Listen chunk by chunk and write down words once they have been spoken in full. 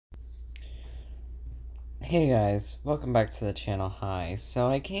Hey guys, welcome back to the channel. Hi. So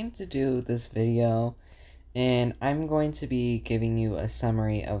I came to do this video and I'm going to be giving you a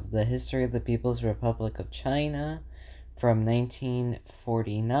summary of the history of the People's Republic of China from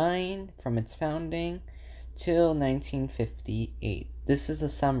 1949, from its founding, till 1958. This is a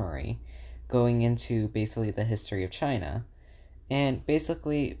summary going into basically the history of China. And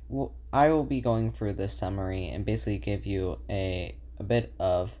basically, I will be going through this summary and basically give you a bit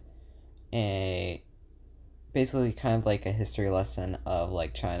of a basically kind of like a history lesson of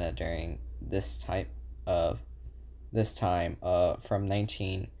like China during this time from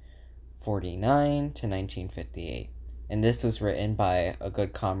 1949 to 1958. And this was written by a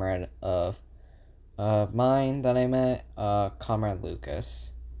good comrade of mine that I met, Comrade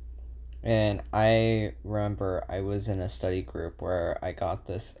Lucas. And I remember I was in a study group where I got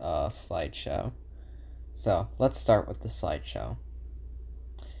this slideshow. So let's start with the slideshow.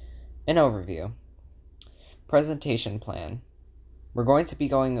 An overview. Presentation plan. We're going to be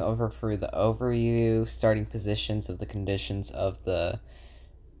going over through the overview, starting positions of the conditions of the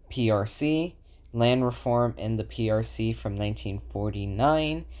PRC, land reform in the PRC from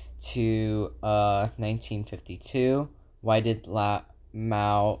 1949 to 1952. Why did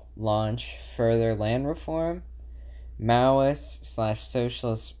Mao launch further land reform?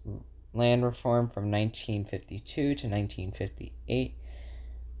 Maoist/socialist land reform from 1952 to 1958.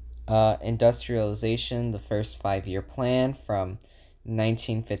 Industrialization, the first 5-year plan from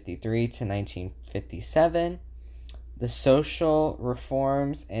 1953 to 1957. The social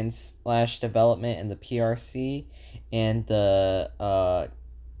reforms and / development in the PRC and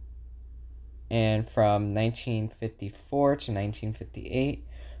and from 1954 to 1958.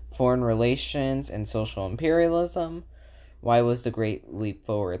 Foreign relations and social imperialism. Why was the Great Leap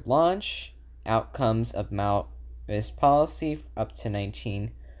Forward launched? Outcomes of Maoist policy up to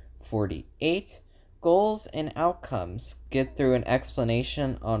 1948. Goals and outcomes. Get through an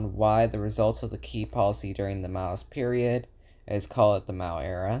explanation on why the results of the key policy during the Maoist period, as call it the Mao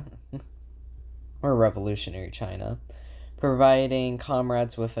era, or Revolutionary China. Providing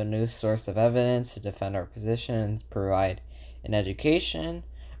comrades with a new source of evidence to defend our positions. Provide an education.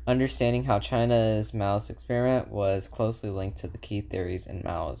 Understanding how China's Maoist experiment was closely linked to the key theories in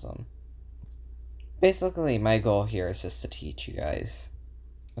Maoism. Basically, my goal here is just to teach you guys,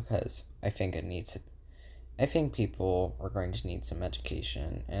 because I think people are going to need some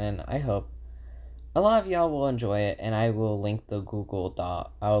education, and I hope a lot of y'all will enjoy it. And I will link the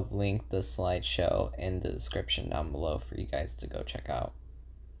I'll link the slideshow in the description down below for you guys to go check out.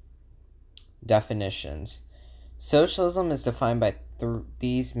 Definitions. Socialism is defined by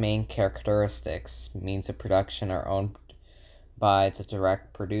these main characteristics. Means of production are owned by the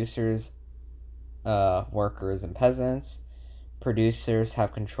direct producers, workers and peasants. Producers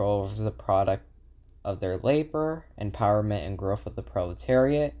have control over the product of their labor. Empowerment and growth of the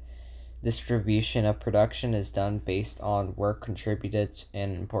proletariat. Distribution of production is done based on work contributed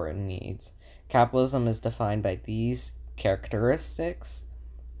and important needs. Capitalism is defined by these characteristics.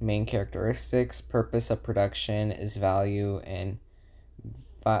 Main characteristics. Purpose of production is value and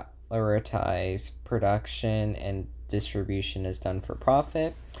prioritize production, and distribution is done for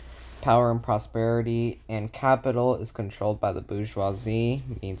profit. Power and prosperity and capital is controlled by the bourgeoisie,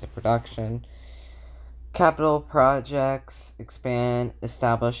 means of production. Capital projects expand,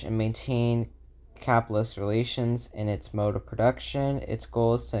 establish, and maintain capitalist relations in its mode of production. Its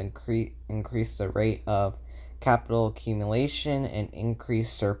goal is to increase the rate of capital accumulation and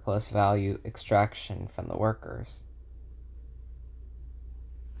increase surplus value extraction from the workers.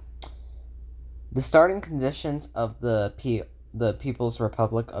 The starting conditions of the People's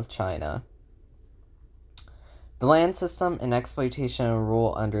Republic of China. The land system and exploitation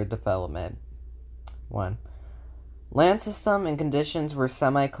rule under development. 1. Land system and conditions were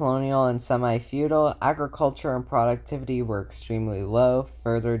semi-colonial and semi-feudal. Agriculture and productivity were extremely low,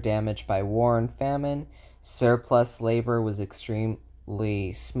 further damaged by war and famine. Surplus labor was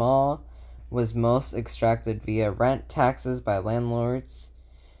extremely small, was most extracted via rent taxes by landlords.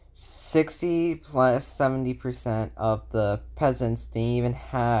 60 plus 70% of the peasants didn't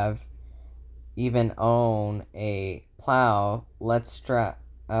even own a plow, let's draft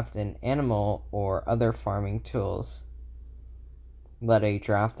an animal or other farming tools.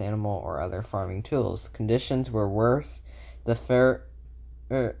 Conditions were worse. The further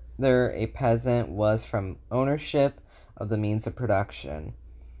a peasant was from ownership of the means of production.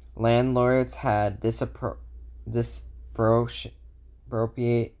 Landlords had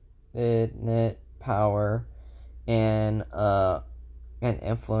disproportionate power and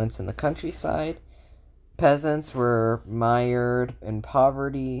influence in the countryside. Peasants were mired in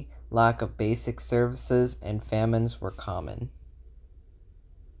poverty. lack of basic services, and famines were common.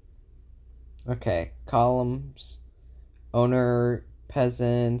 Okay, columns. Owner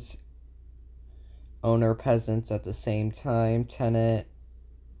peasants at the same time, tenant,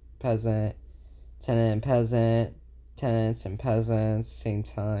 peasant, tenant and peasant, tenants and peasants, same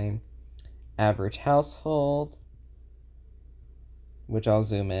time, average household, which I'll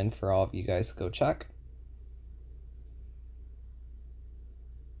zoom in for all of you guys to go check.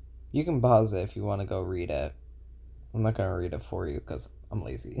 You can pause it if you want to go read it. I'm not going to read it for you because I'm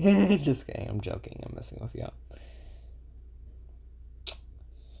lazy. Just kidding, I'm joking, I'm messing with you.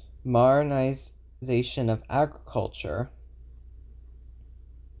 Modernization of agriculture.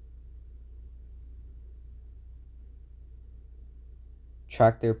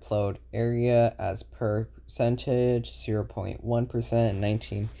 Tractor plowed area as percentage 0.1% in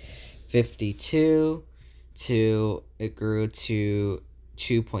 1952 to it grew to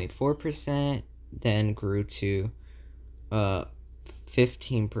 2.4%, then grew to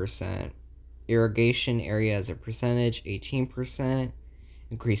 15%. Irrigation area as a percentage 18%,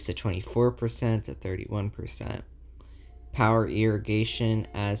 increased to 24% to 31%. Power irrigation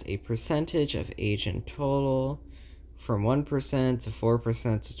as a percentage of age in total from 1% to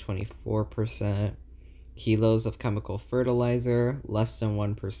 4% to 24%. Kilos of chemical fertilizer, less than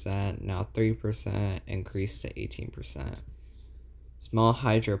 1%, now 3%, increased to 18%. Small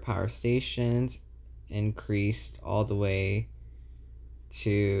hydropower stations increased all the way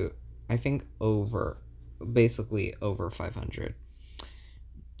to, I think, basically over 500.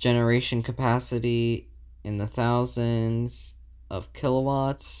 Generation capacity in the thousands of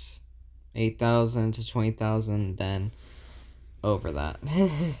kilowatts, 8,000 to 20,000, then over that.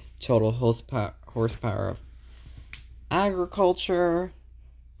 Total horsepower of agriculture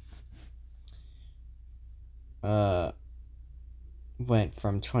went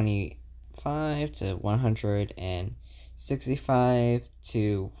from 25 to 165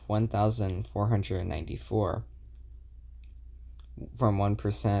 to 1,494. From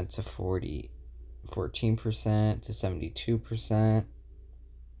 1% to 14% to 72%.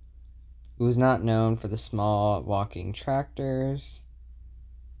 It was not known for the small walking tractors,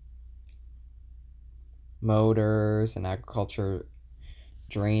 motors, and agriculture,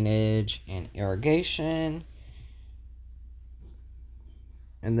 drainage, and irrigation.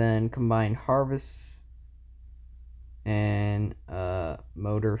 And then combined harvests and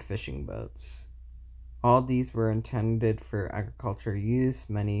motor fishing boats. All these were intended for agriculture use.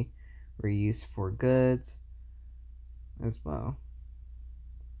 Many were used for goods as well.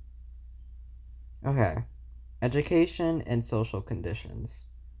 Okay. Education and social conditions.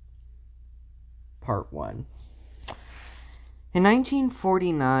 Part 1. In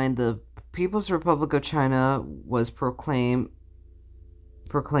 1949, the People's Republic of China was proclaimed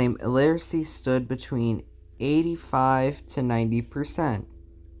illiteracy stood between 85 to 90%.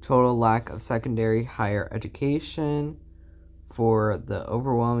 Total lack of secondary higher education for the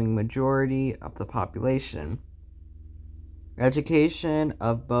overwhelming majority of the population. Education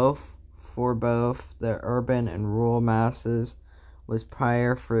for both the urban and rural masses was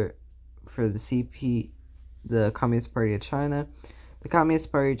prior for the Communist Party of China. The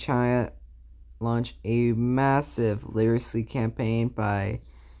Communist Party of China launched a massive literacy campaign by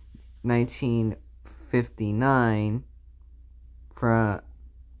 1959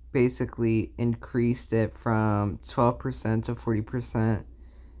 basically increased it from 12% to 40%,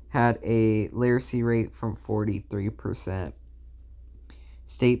 had a literacy rate from 43%.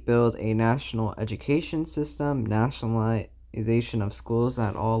 State built a national education system, nationalization of schools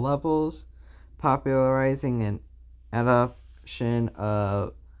at all levels, popularizing and adoption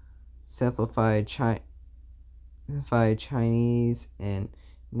of simplified Chinese in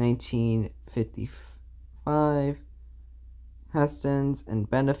 1955. Hastings and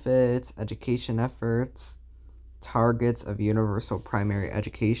benefits, education efforts, targets of universal primary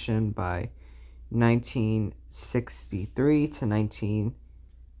education by 1963 to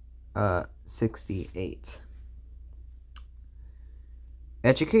 1968.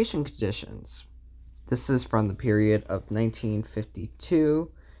 Education conditions. This is from the period of 1952 to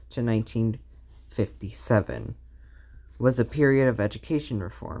 1957. Was a period of education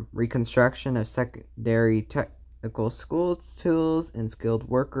reform, reconstruction of secondary technical schools, tools, and skilled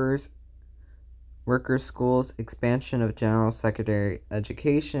workers schools, expansion of general secondary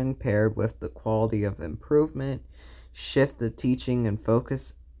education paired with the quality of improvement, shift of teaching and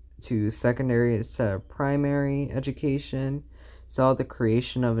focus to secondary instead of primary education, saw the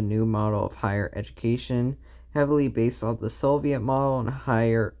creation of a new model of higher education, heavily based on the Soviet model and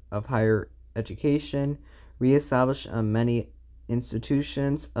higher education, reestablished many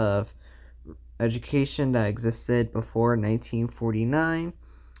institutions of education that existed before 1949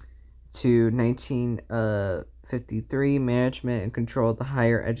 to 1953. Management and control of the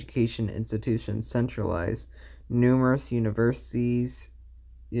higher education institutions centralized. Numerous university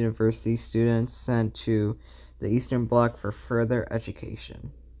students sent to the Eastern Bloc for further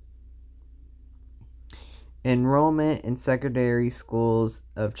education. Enrollment in secondary schools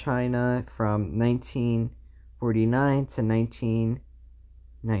of China from 1949 to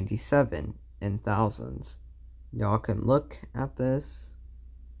 1997 in thousands. Y'all can look at this.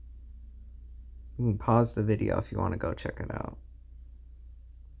 You can pause the video if you want to go check it out.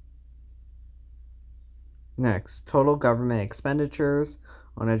 Next, total government expenditures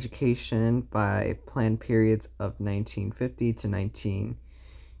on education by planned periods of 1950 to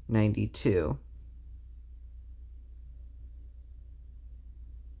 1992.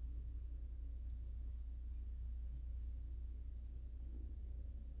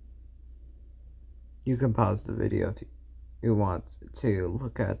 You can pause the video if you want to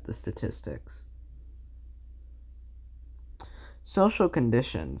look at the statistics. Social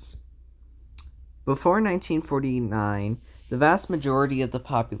conditions. Before 1949, the vast majority of the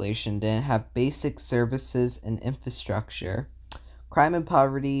population didn't have basic services and infrastructure. Crime and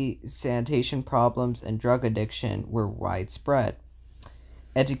poverty, sanitation problems, and drug addiction were widespread.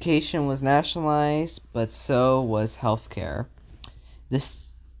 Education was nationalized, but so was healthcare. The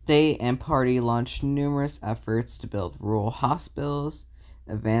state and party launched numerous efforts to build rural hospitals,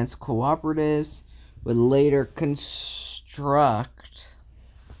 advance cooperatives, would later construct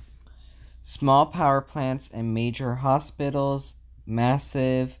small power plants and major hospitals,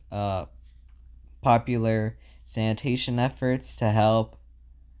 massive popular sanitation efforts to help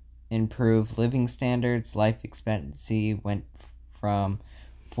improve living standards. Life expectancy went from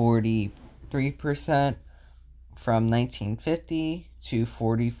 43% from 1950 to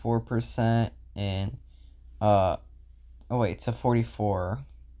 44% in to 44.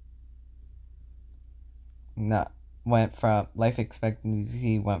 Life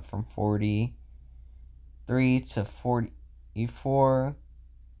expectancy went from 43 to 44,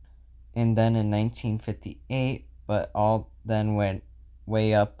 and then in 1958, but all then went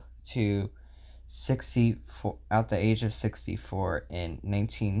way up to 64 at the age of 64 in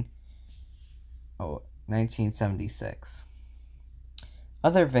 1976.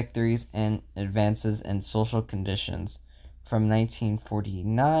 Other victories and advances in social conditions from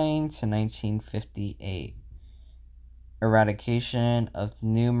 1949 to 1958. Eradication of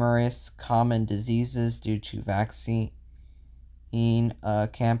numerous common diseases due to vaccination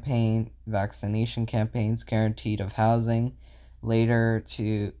campaigns, guaranteed of housing, later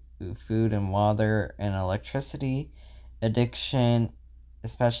to food and water and electricity. Addiction,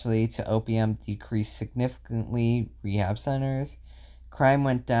 especially to opium, decreased significantly. Rehab centers. Crime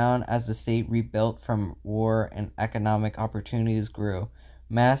went down as the state rebuilt from war and economic opportunities grew.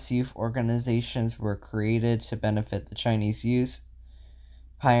 Mass youth organizations were created to benefit the Chinese youth.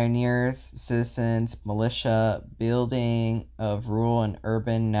 Pioneers, citizens, militia, building of rural and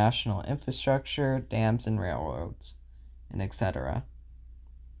urban national infrastructure, dams and railroads, and etc.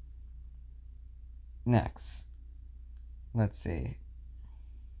 Next, let's see.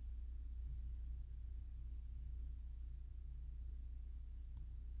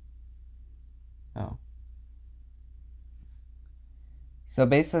 So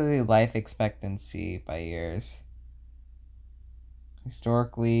basically, life expectancy by years.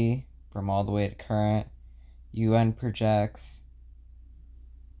 Historically, from all the way to current, UN projects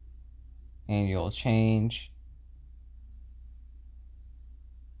annual change.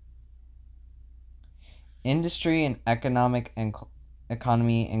 Industry and economy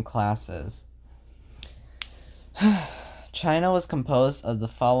and classes. China was composed of the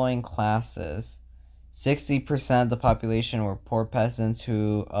following classes. 60% of the population were poor peasants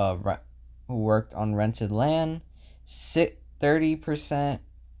who worked on rented land. 30%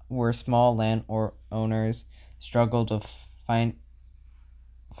 were small land owners, struggled to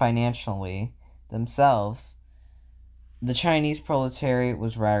financially themselves. The Chinese proletariat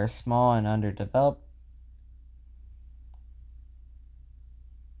was rather small and underdeveloped.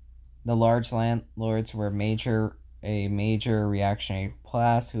 The large landlords were a major reactionary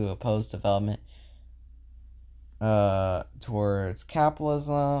class who opposed development towards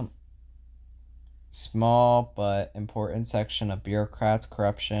capitalism. Small but important section of bureaucrats,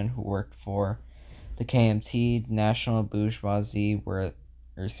 corruption, who worked for the KMT. National bourgeoisie were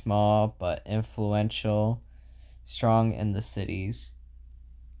small but influential, strong in the cities.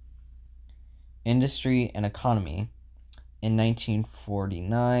 Industry and economy. In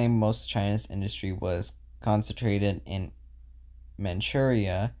 1949, most of China's industry was concentrated in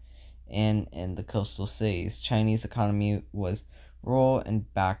Manchuria and in the coastal cities. Chinese economy was rural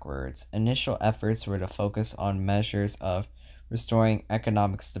and backwards. Initial efforts were to focus on measures of restoring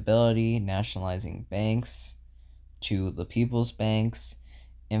economic stability, nationalizing banks to the people's banks.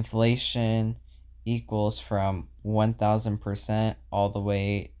 Inflation equals from 1,000% all the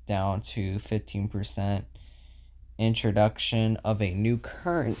way down to 15%. Introduction of a new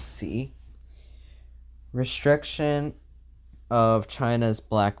currency. Restriction of China's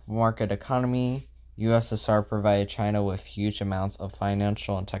black market economy. USSR provided China with huge amounts of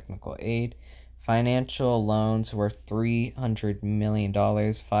financial and technical aid. Financial loans were $300 million,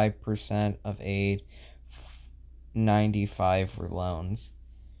 5% of aid, 95 were loans.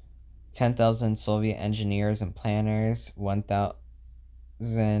 10,000 Soviet engineers and planners,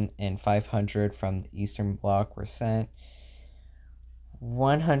 1,500 from the Eastern Bloc were sent.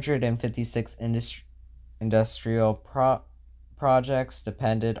 156 industrial projects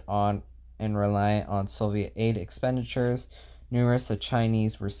depended on and reliant on Soviet aid expenditures. Numerous of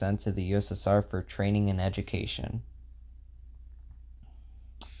Chinese were sent to the USSR for training and education.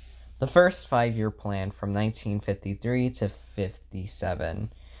 The first 5-year plan from 1953 to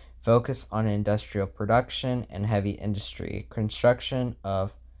 57 focused on industrial production and heavy industry, construction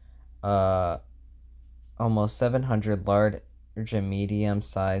of almost 700 large and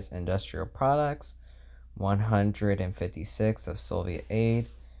medium-sized industrial products, 156 of Soviet aid,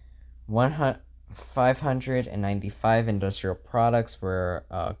 595 industrial products were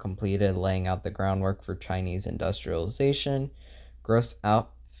completed, laying out the groundwork for Chinese industrialization. Gross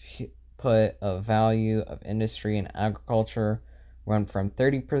output of value of industry and agriculture went from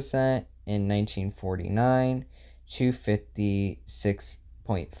 30% in 1949 to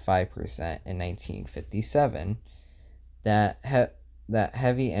 56.5% in 1957. That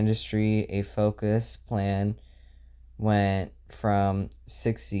heavy industry, a focus plan, went from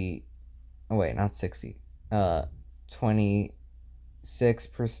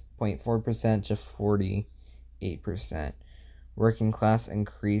 26.4% to 48%. Working class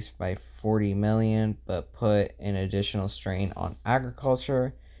increased by 40 million, but put an additional strain on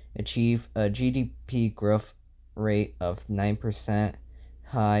agriculture, achieved a GDP growth rate of 9%,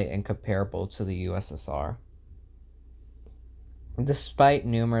 high and comparable to the USSR. Despite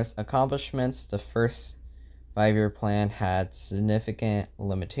numerous accomplishments, the first 5-year plan had significant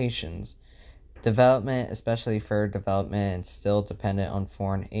limitations. Development, especially further development, still dependent on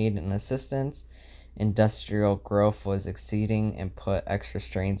foreign aid and assistance. Industrial growth was exceeding and put extra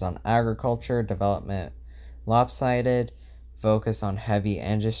strains on agriculture. Development lopsided. Focus on heavy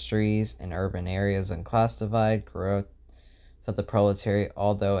industries in urban areas and class divide. Growth for the proletariat,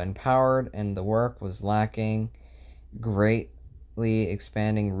 although empowered in the work, was lacking. Greatly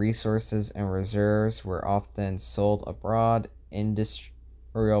expanding resources and reserves were often sold abroad.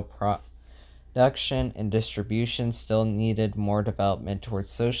 Industrial production and distribution still needed more development towards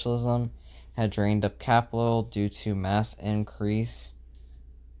socialism. Had drained up capital due to mass increase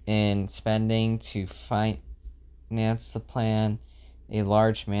in spending to finance the plan. A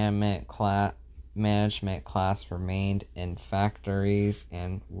large management class remained in factories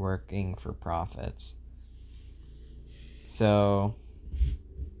and working for profits. So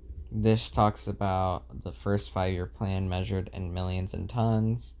this talks about the first 5-year plan measured in millions and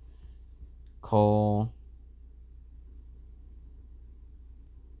tons. Coal.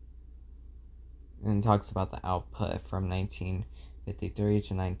 And talks about the output from 1953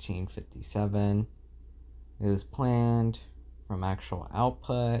 to 1957. It was planned from actual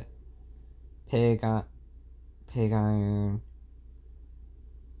output. Pig iron.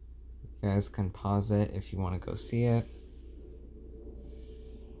 You guys can pause it if you want to go see it.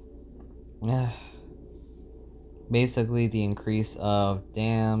 Basically, the increase of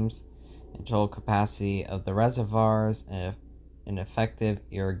dams and total capacity of the reservoirs and effective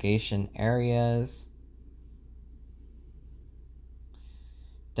irrigation areas.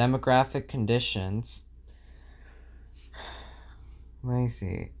 Demographic conditions. Let me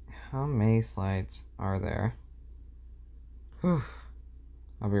see. How many slides are there? Whew.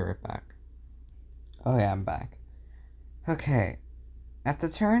 I'll be right back. Oh yeah, I'm back. Okay. At the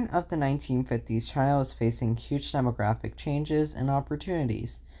turn of the 1950s, China was facing huge demographic changes and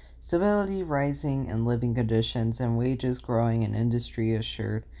opportunities. Stability rising in living conditions and wages growing in industry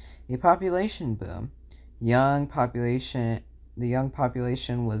assured a population boom. The young population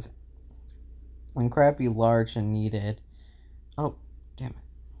was incredibly large and needed. Oh, damn it.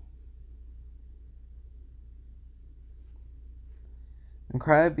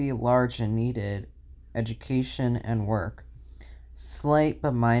 Incredibly large and needed education and work. Slight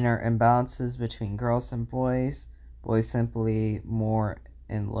but minor imbalances between girls and boys. boys simply more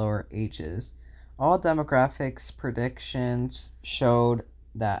in lower ages. All demographics predictions showed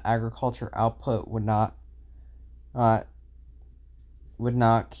that agriculture output uh, would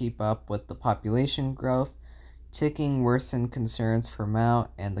not keep up with the population growth. Ticking worsened concerns for Mao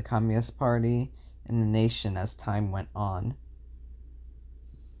and the Communist Party in the nation as time went on.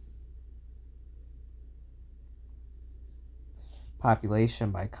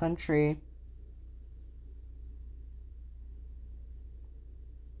 Population by country.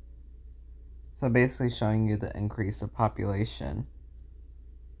 So basically showing you the increase of population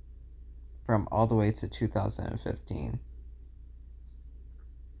from all the way to 2015.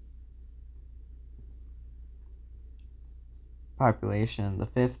 Population in the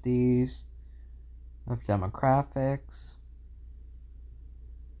 50s of demographics.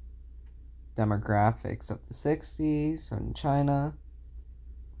 Demographics of the 60s in China.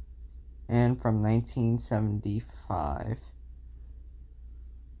 And from 1975.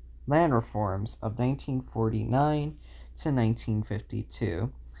 Land reforms of 1949 to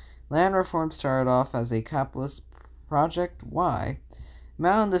 1952. Land reform started off as a capitalist project. Why?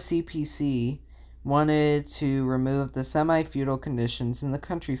 Mao and the CPC wanted to remove the semi-feudal conditions in the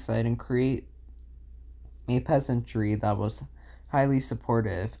countryside and create a peasantry that was highly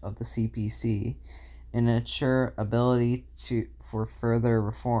supportive of the CPC and ensure ability for further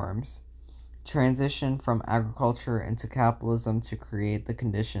reforms. Transition from agriculture into capitalism to create the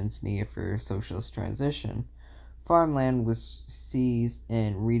conditions needed for socialist transition. Farmland was seized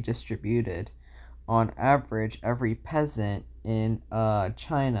and redistributed. On average, every peasant in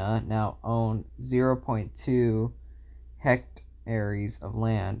China now owned 0.2 hectares of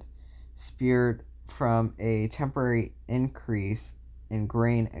land, speared from a temporary increase in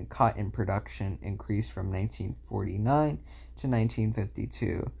grain and cotton production increased from 1949 to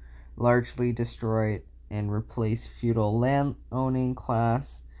 1952, largely destroyed and replaced feudal land-owning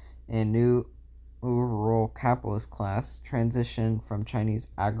class and new rural capitalist class, transition from Chinese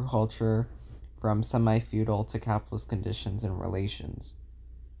agriculture from semi-feudal to capitalist conditions and relations.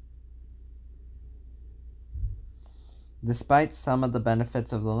 Despite some of the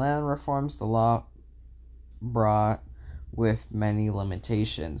benefits of the land reforms, the law brought with many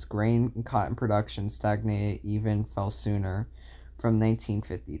limitations. Grain and cotton production stagnated, even fell sooner, from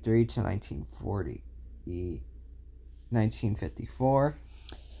 1953 to 1954.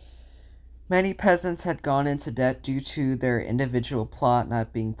 Many peasants had gone into debt due to their individual plot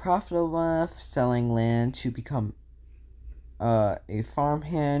not being profitable enough. Selling land to become a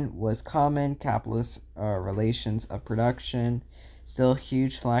farmhand was common. Capitalist relations of production. Still,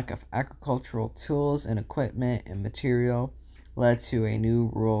 huge lack of agricultural tools and equipment and material led to a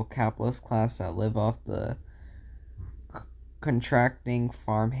new rural capitalist class that lived off the contracting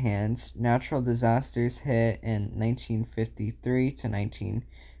farmhands. Natural disasters hit in 1953 to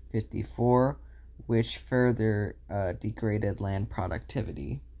 1954, which further degraded land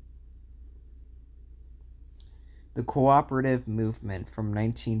productivity. The cooperative movement from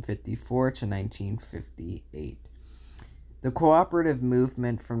 1954 to 1958. The cooperative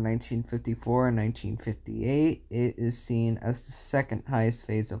movement from 1954 and 1958 it is seen as the second highest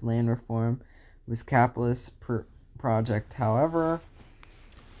phase of land reform, was capitalist project, however,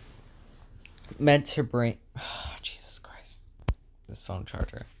 meant to bring... Oh, Jesus Christ. This phone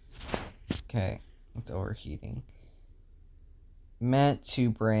charger. Okay, it's overheating. Meant to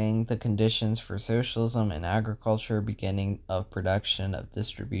bring the conditions for socialism and agriculture, beginning of production of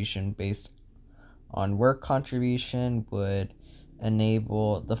distribution based on work contribution, would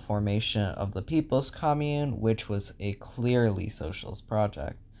enable the formation of the People's Commune, which was a clearly socialist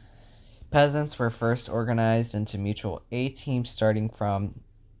project. Peasants were first organized into mutual aid teams starting from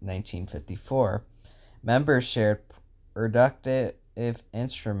 1954. Members shared productive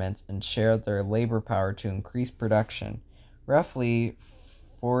instruments and shared their labor power to increase production. Roughly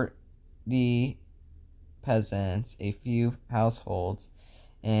 40 peasants, a few households,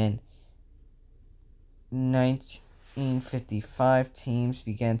 and 1955 teams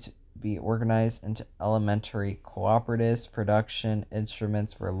began to be organized into elementary cooperatives. Production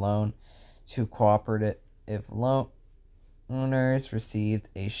instruments were loaned to cooperative owners, received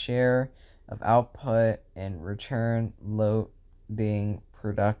a share of output in return. Loading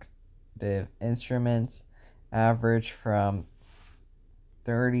productive instruments average from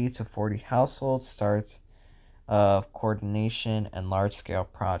 30 to 40 households, starts of coordination and large-scale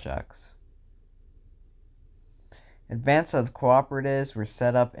projects. Advance of cooperatives were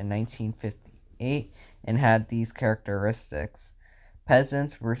set up in 1958 and had these characteristics.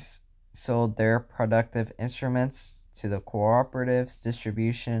 Peasants were sold their productive instruments to the cooperatives.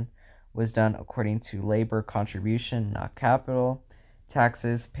 Distribution was done according to labor contribution, not capital.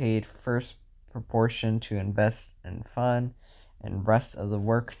 Taxes paid first proportion to invest and fund, and rest of the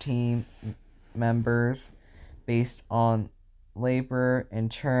work team members based on labor in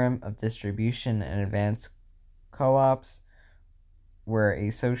term of distribution and advanced co-ops were a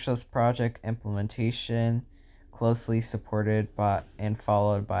socialist project implementation closely supported by and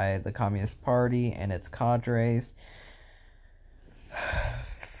followed by the Communist Party and its cadres.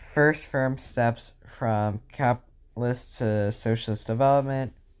 First firm steps from capitalist to socialist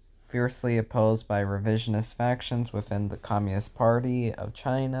development, fiercely opposed by revisionist factions within the Communist Party of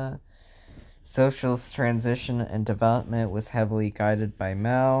China. Socialist transition and development was heavily guided by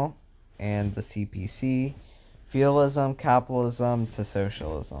Mao and the CPC. Feudalism, capitalism to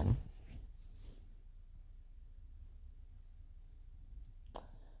socialism.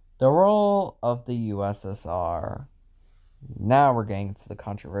 The role of the USSR. Now we're getting to the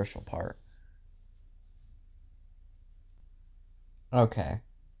controversial part. Okay.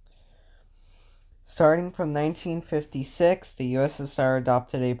 Starting from 1956, the USSR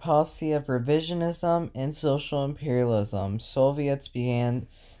adopted a policy of revisionism and social imperialism. Soviets began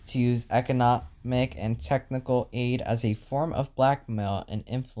to use economic and technical aid as a form of blackmail and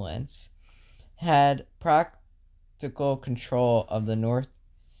influence, had practical control of the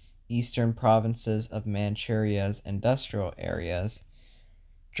northeastern provinces of Manchuria's industrial areas,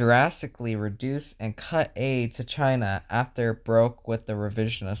 drastically reduced and cut aid to China after it broke with the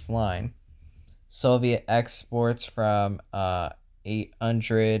revisionist line. Soviet exports from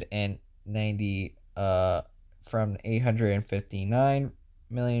 859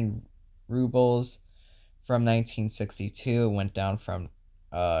 million rubles from 1962 went down from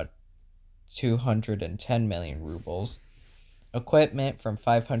 210 million rubles. Equipment from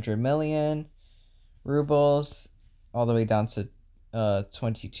 500 million rubles all the way down to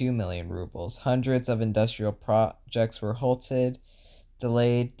 22 million rubles. Hundreds of industrial projects were halted,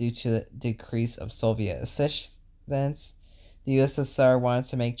 delayed due to the decrease of Soviet assistance. The USSR wanted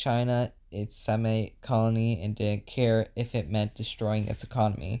to make China its semi-colony and didn't care if it meant destroying its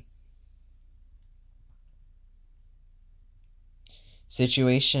economy.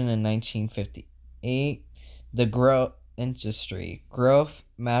 Situation in 1958. The growth industry. Growth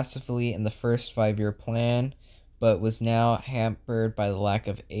massively in the first 5-year plan, but was now hampered by the lack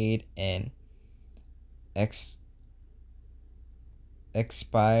of aid and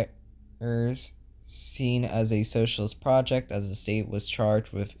expires seen as a socialist project, as the state was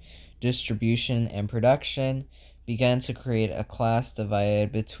charged with distribution and production, began to create a class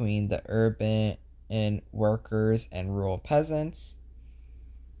divided between the urban workers and rural peasants.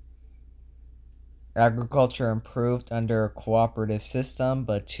 Agriculture improved under a cooperative system,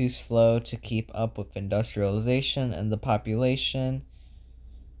 but too slow to keep up with industrialization, and the population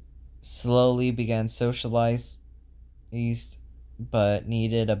slowly began socialized, but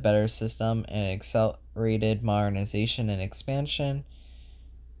needed a better system and accelerated modernization and expansion.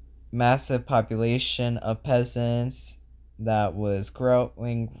 Massive population of peasants that was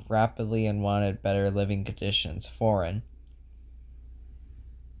growing rapidly and wanted better living conditions. Foreign.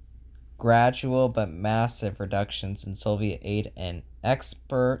 Gradual but massive reductions in Soviet aid and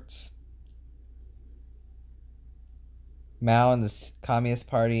exports. Mao and the Communist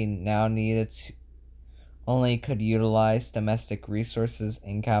Party now could utilize domestic resources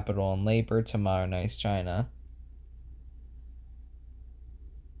and capital and labor to modernize China.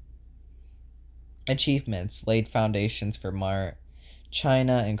 Achievements: laid foundations for modern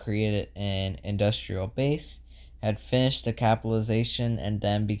China and created an industrial base, had finished the capitalization and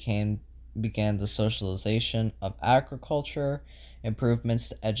then began the socialization of agriculture, improvements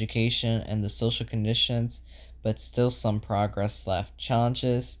to education and the social conditions, but still some progress left.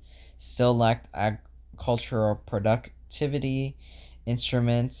 Challenges: still lacked agricultural productivity,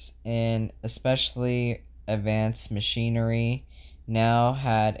 instruments, and especially advanced machinery. Now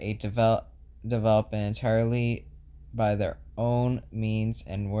had a development entirely by their own means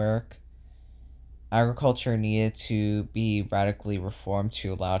and work. Agriculture needed to be radically reformed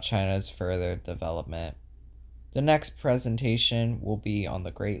to allow China's further development. The next presentation will be on the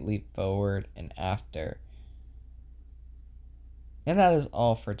Great Leap Forward and after. And that is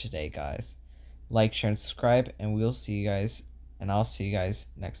all for today, guys. Like, share, and subscribe, and I'll see you guys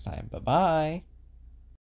next time. Bye-bye!